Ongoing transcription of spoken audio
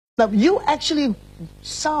Now, you actually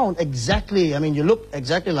sound exactly, I mean, you look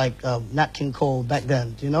exactly like Nat King Cole back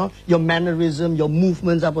then, you know? Your mannerism, your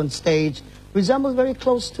movements up on stage resembles very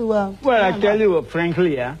close to... well, I tell you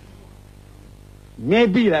frankly,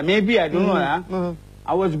 maybe, I don't know,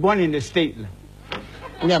 I was born in the States.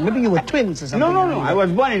 Yeah, maybe you were twins or something. No, I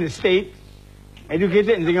was born in the States,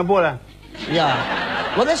 educated in Singapore. Yeah.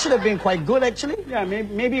 Well, that should have been quite good, actually. Yeah,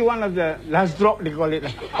 maybe one of the last drop, they call it.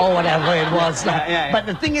 Oh, whatever it was. Yeah. But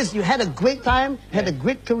the thing is, you had a great time, had a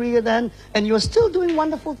great career then, and you're still doing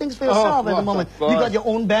wonderful things for yourself at the moment. You got your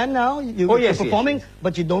own band now, you're performing,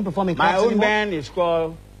 but you don't perform in clubs anymore. My own band is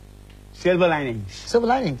called Silver Linings. Silver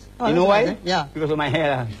Linings? Oh, you know why? Nice, yeah. Because of my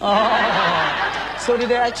hair. Oh. So did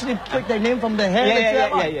they actually pick their name from the hair?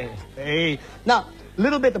 Yeah. Hey. Now, a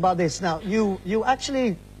little bit about this. Now, you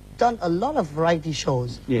actually done a lot of variety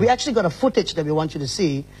shows. Yes. We actually got a footage that we want you to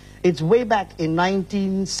see. It's way back in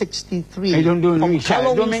 1963. Hey, don't make me shy.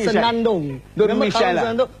 Don't make me shy. Don't make me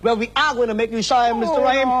shy. Well, we are going to make you shy, Mr.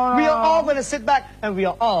 Rahim. We are all going to sit back and we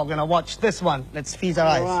are all going to watch this one. Let's feast our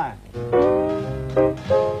eyes. Right.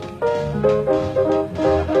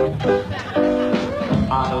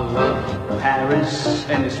 I love Paris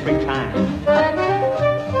in the springtime.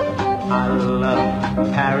 I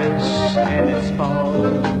love Paris in its fall.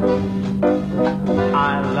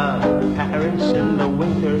 I love Paris in the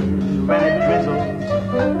winter when it drizzles.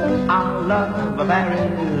 I love Paris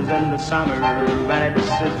in the summer when it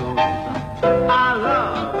sizzles. I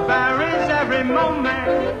love Paris every moment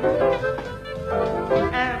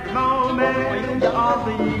of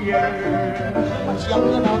the year.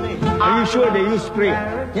 Are you sure they use spray?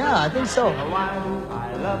 Yeah, I think so.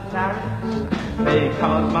 I love Paris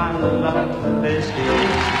because my love is here.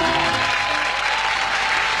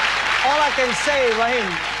 All I can say, Rahim,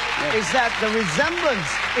 is that the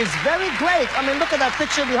resemblance is very great. I mean, look at that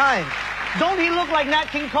picture behind. Don't he look like Nat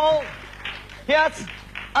King Cole? Yes.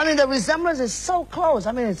 I mean, the resemblance is so close.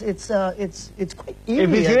 I mean, it's quite eerie.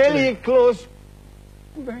 If it's really close,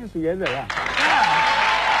 put your hands together. Yeah.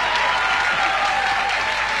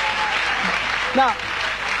 Now,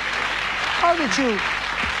 how did you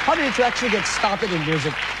actually get started in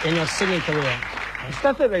music, in your singing career? I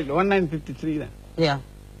started like 1953 then. Yeah.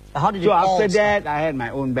 How did you So after that, I had my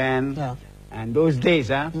own band. Yeah. And those days,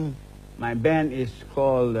 my band is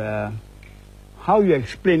called, how you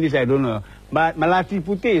explain this, I don't know. But Melati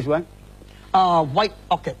Putih is what? White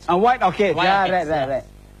Orchid. White Orchid. White Orchids, right.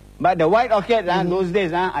 But the White Orchid, those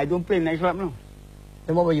days, I don't play nightclub, no.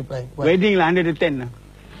 Then what were you playing? Wedding under the tent.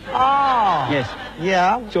 Oh. Yes.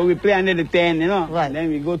 Yeah. So we play under the tent, you know. Right. And then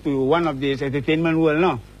we go to one of these entertainment world,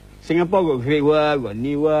 no. Singapore got Great World, got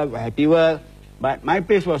New World, got Happy World. But my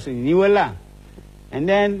place was in New World, lah. And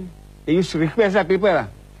then they used to request people,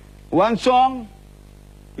 one song,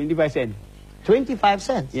 25 cents. 25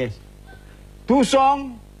 cents? Yes. 2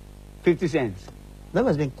 songs, 50 cents. That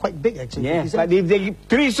must have been quite big, actually. Yes, but if they give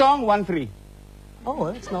 3 songs, 1 free.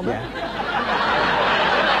 Oh, that's not bad. Yeah.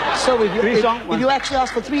 So if you actually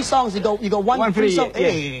ask for 3 songs, you go one free song.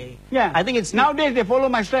 Yes. Hey. Yeah. I think it's nowadays they follow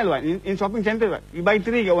my style. What? In shopping center, what? You buy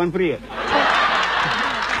 3, get 1 free. Exactly.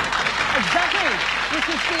 This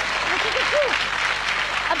is the truth.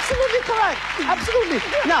 Absolutely correct. Absolutely.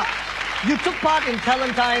 Now, you took part in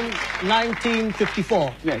Talent Time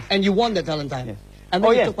 1954. Yes. And you won the Talent Time. Yes. And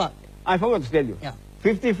then you took part. I forgot to tell you. Yeah.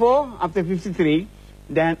 54, after 53,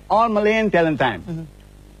 then All Malayan Talent Time.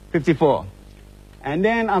 54. And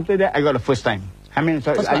then after that, I got a first time. I mean,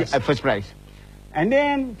 sorry, first prize. And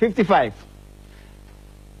then 55.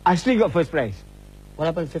 I still got first prize. What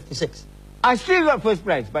happened in 56? I still got first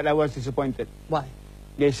prize, but I was disappointed. Why?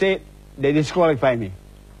 They said they disqualified me.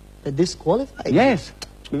 They disqualified? Yes,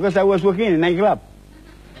 because I was working in a nightclub.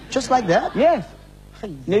 Just like that? Yes.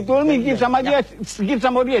 They told me give somebody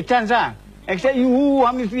a chance, except you,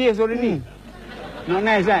 how many years already? Not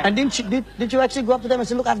nice, And did you actually go up to them and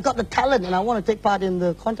say, look, I've got the talent and I want to take part in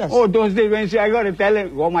the contest? Oh, those days when you say I got the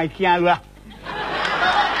talent, oh my God.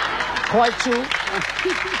 Quite true.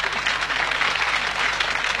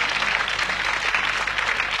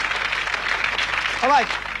 All right.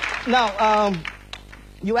 Now,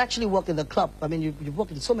 you actually work in the club. I mean, you've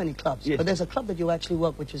worked in so many clubs. Yes. But there's a club that you actually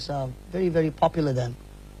work, which is very, very popular then.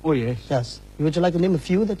 Oh, yes. Yes. Would you like to name a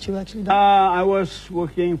few that you actually done? I was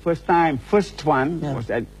working first one was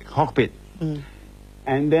at Cockpit.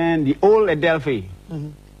 And then the old Adelphi.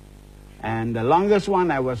 And the longest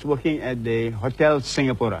one, I was working at the Hotel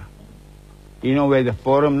Singapura. You know where the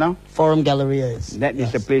Forum now? Forum Galleria is. That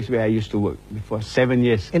is the place where I used to work before 7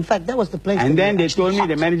 years. In fact, that was the place. And then they told me,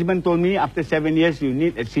 the management told me, after 7 years, you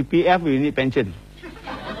need a CPF, you need pension.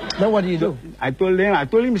 Then what do you do? I told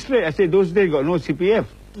him straight, I said, those days got no CPF.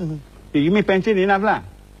 They give me pension enough lah.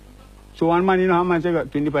 So 1 month, you know how much I got?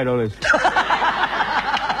 $25.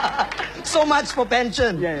 So much for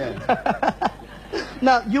pension. Yeah.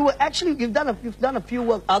 Now, you've done a few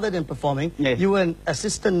work other than performing. Yes. You were an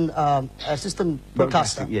assistant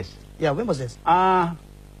broadcaster. Yes. Yeah, when was this?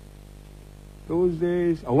 Those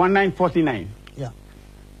days, 1949. Yeah.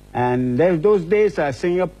 And those days,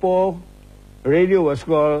 Singapore radio was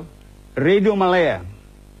called Radio Malaya.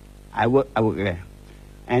 I work there.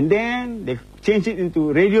 And then they changed it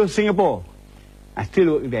into Radio Singapore. I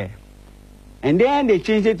still work there. And then they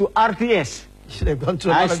changed it to RTS. You should have gone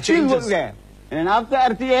through a lot of I still changes. work there. And after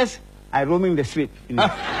RTS, I roaming the street.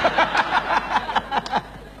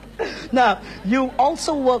 Now, you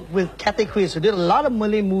also worked with Cathay Chris, who did a lot of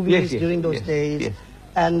Malay movies during those days. Yes.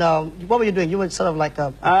 And what were you doing? You were sort of like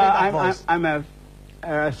a playback voice. I'm a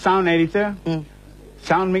sound editor,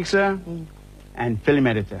 sound mixer, and film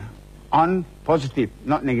editor. On positive,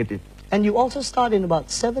 not negative. And you also starred in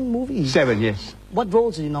about 7 movies. 7, yes. What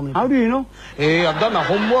roles did you normally play? How do you know? Hey, I've done my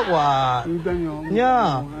homework. You've done your homework.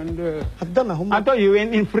 Yeah. And, I've done my homework. I thought you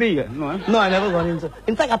went in free. No, No, I never got into.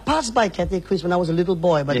 In fact, I passed by Cathay Chris when I was a little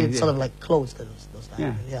boy, but it sort of like closed those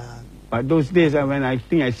times. Yeah. But those days when I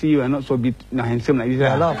think I see you are not so handsome like this.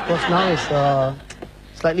 Yeah, of course now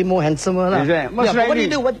it's slightly more handsomer. Is that? Yeah, but what do you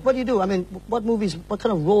do? What do you do? I mean, what movies, what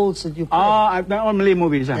kind of roles did you play? I've done all Malay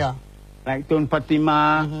movies. Yeah. Like Tun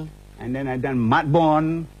Fatima, and then I've done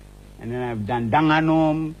Matbon, and then I've done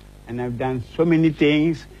Danganum, and I've done so many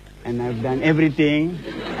things, and I've done everything.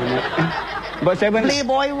 But 7...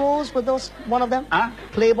 Playboy roles, were those one of them?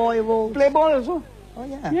 Playboy roles? Playboy also. Oh,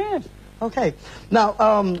 yeah. Yes. Okay. Now,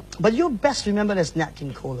 but you're best remembered as Nat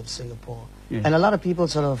King Cole of Singapore. Yes. And a lot of people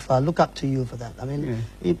sort of look up to you for that. I mean,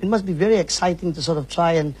 it must be very exciting to sort of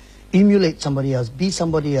try and emulate somebody else, be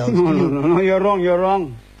somebody else. No, you're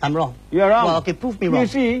wrong. I'm wrong. You're wrong. Well, okay, prove me wrong. You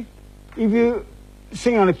see, if you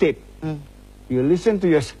sing on a tape, you listen to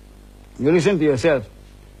yourself.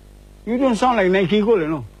 You don't sound like Nat King Cole, you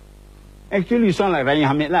know. Actually, you sound like Rahim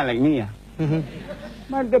Hamid, like me.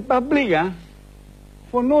 But the public,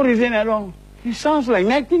 for no reason at all, he sounds like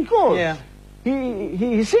Nat King Cole. Yeah.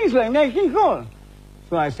 He sings like Nat King Cole.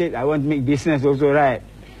 So I said, I want to make business also, right?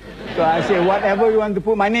 So I said, whatever you want to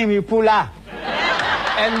put my name, you put lah.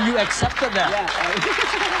 And you accepted that. Yeah.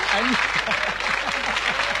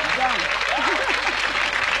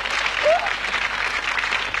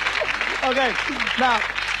 Okay, now,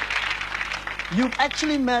 you've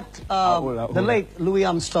actually met the late Louis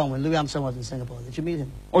Armstrong when Louis Armstrong was in Singapore. Did you meet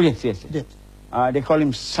him? Oh, yes. You did? They call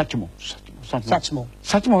him Sachmo. Sachmo.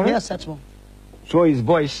 Sachmo, right? Yeah, Sachmo. So his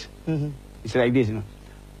voice is like this, you know.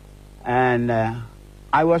 And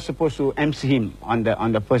I was supposed to MC him on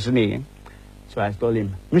the first day. So I told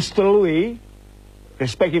him, Mr. Louis,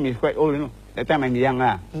 respect him, he's quite old, you know. That time I'm young.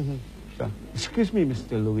 So, excuse me,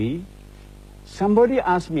 Mr. Louis, somebody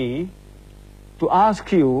asked me to ask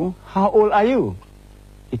you, how old are you?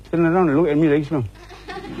 He turned around and looked at me like this, you know.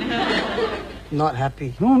 Not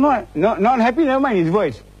happy. No, not happy, never mind his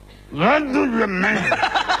voice. What do you mean?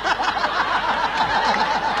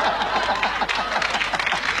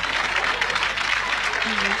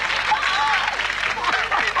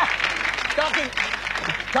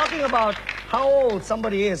 Talking about how old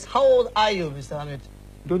somebody is, how old are you, Mr. Hamid?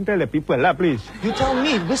 Don't tell the people, please. You tell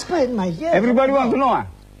me, whisper in my ear. Everybody wants to know,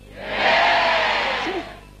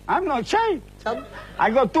 I'm not shy. I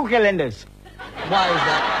got 2 calendars. Why is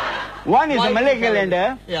that? One is a Malay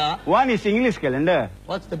calendar. Yeah. One is English calendar.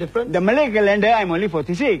 What's the difference? The Malay calendar, I'm only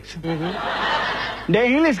 46. The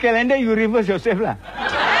English calendar, you reverse yourself, lah.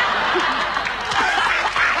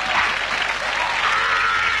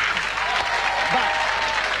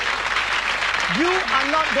 You are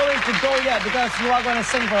not going to go yet because you are going to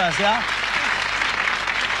sing for us, yeah?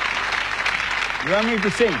 You want me to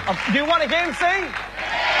sing? Do you want to hear him sing?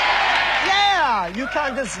 Yeah! You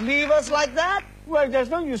can't just leave us like that. Well, just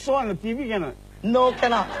now you saw on the TV, cannot? No,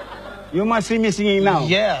 cannot. You must see me singing now.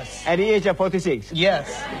 Yes. At the age of 46. Yes.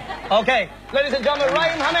 Okay. Ladies and gentlemen,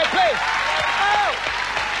 Rahim Hamid, please.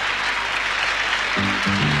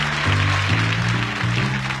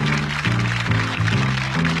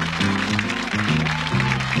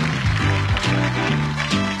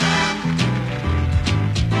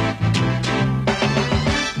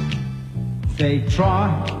 They try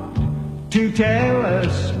to tell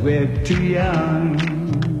us we're too young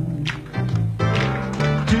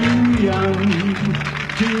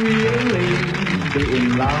to really be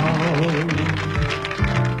in love.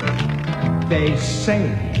 They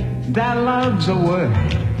say that love's a word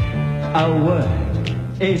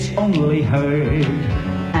is only heard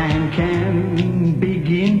and can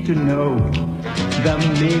begin to know the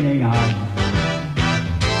meaning of.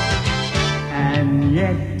 And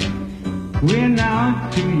yet we're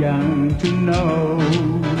not too young to know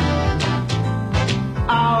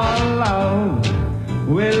our love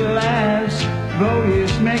will last though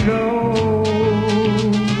years may go.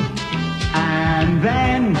 And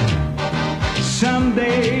then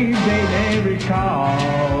someday they may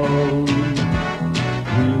recall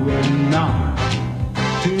we were not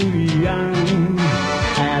too young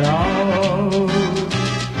at all.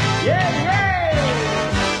 Yeah, yeah!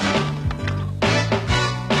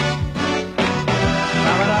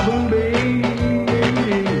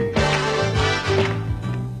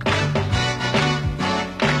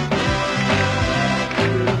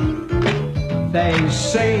 They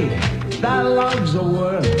say that love's a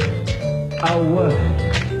word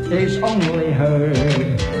is only heard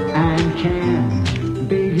and can't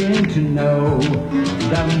begin to know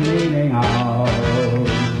the meaning of.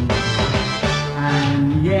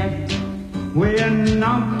 And yet we're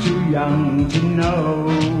not too young to know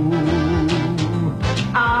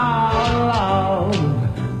our love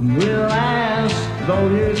will last though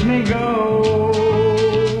years may go.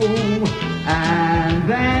 And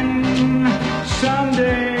then someday